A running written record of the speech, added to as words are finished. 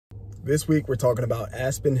This week we're talking about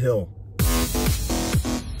Aspen Hill.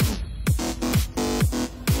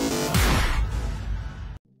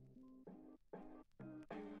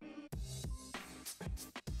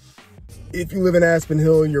 If you live in Aspen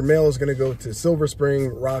Hill, your mail is going to go to Silver Spring,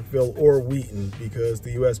 Rockville, or Wheaton because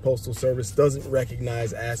the U.S. Postal Service doesn't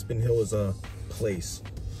recognize Aspen Hill as a place.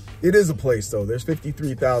 It is a place though. There's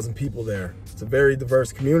 53,000 people there. It's a very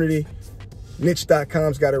diverse community.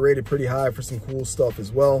 Niche.com's got it rated pretty high for some cool stuff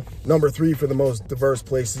as well. Number 3 for the most diverse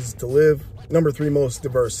places to live. Number 3 most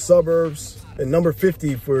diverse suburbs. And number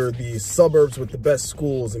 50 for the suburbs with the best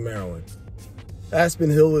schools in Maryland.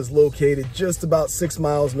 Aspen Hill is located just about 6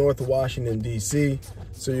 miles north of Washington, D.C.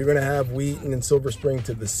 So you're gonna have Wheaton and Silver Spring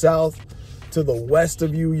to the south. To the west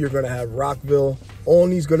of you, you're gonna have Rockville.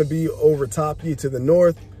 Olney's gonna be over top you to the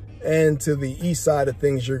north. And to the east side of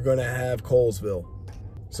things, you're gonna have Colesville.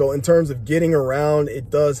 So in terms of getting around, it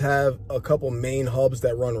does have a couple main hubs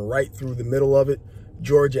that run right through the middle of it.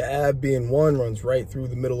 Georgia Ave being one, runs right through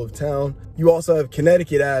the middle of town. You also have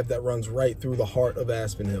Connecticut Ave that runs right through the heart of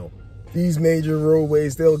Aspen Hill. These major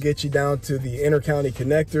roadways, they'll get you down to the Intercounty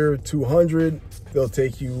Connector, 200. They'll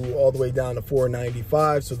take you all the way down to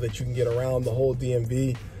 495 so that you can get around the whole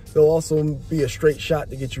DMV. They'll also be a straight shot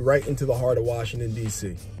to get you right into the heart of Washington,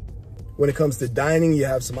 D.C. When it comes to dining, you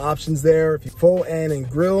have some options there. Pho An and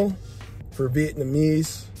Grill for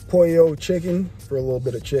Vietnamese, Pollo Chicken for a little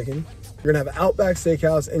bit of chicken. You're gonna have Outback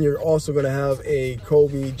Steakhouse, and you're also gonna have a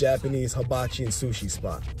Kobe Japanese hibachi and sushi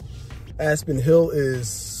spot. Aspen Hill is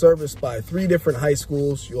serviced by 3 different high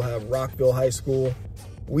schools. You'll have Rockville High School,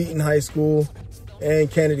 Wheaton High School,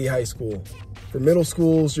 and Kennedy High School. For middle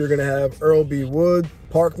schools, you're gonna have Earl B. Wood,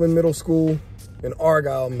 Parkland Middle School, and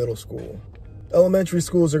Argyle Middle School. Elementary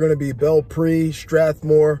schools are going to be Belpre,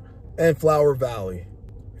 Strathmore, and Flower Valley.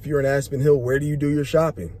 If you're in Aspen Hill, where do you do your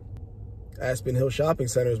shopping? Aspen Hill Shopping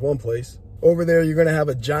Center is one place. Over there, you're going to have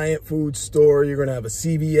a giant food store. You're going to have a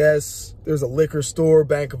CVS. There's a liquor store,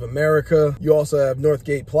 Bank of America. You also have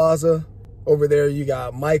Northgate Plaza. Over there, you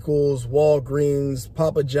got Michael's, Walgreens,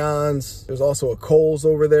 Papa John's. There's also a Kohl's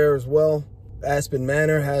over there as well. Aspen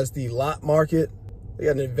Manor has the Lot Market. They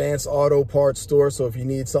got an advanced auto parts store, so if you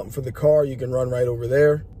need something for the car, you can run right over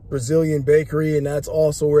there. Brazilian Bakery, and that's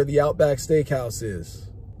also where the Outback Steakhouse is.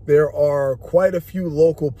 There are quite a few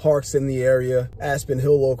local parks in the area, Aspen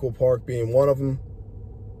Hill Local Park being one of them,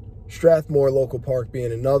 Strathmore Local Park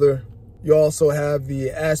being another. You also have the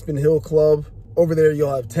Aspen Hill Club. Over there,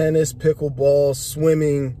 you'll have tennis, pickleball,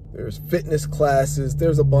 swimming. There's fitness classes.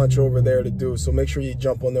 There's a bunch over there to do, so make sure you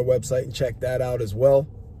jump on their website and check that out as well.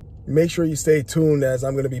 Make sure you stay tuned as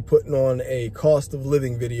I'm going to be putting on a cost of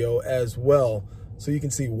living video as well so you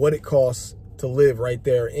can see what it costs to live right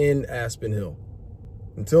there in Aspen Hill.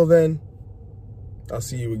 Until then, I'll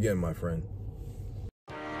see you again, my friend.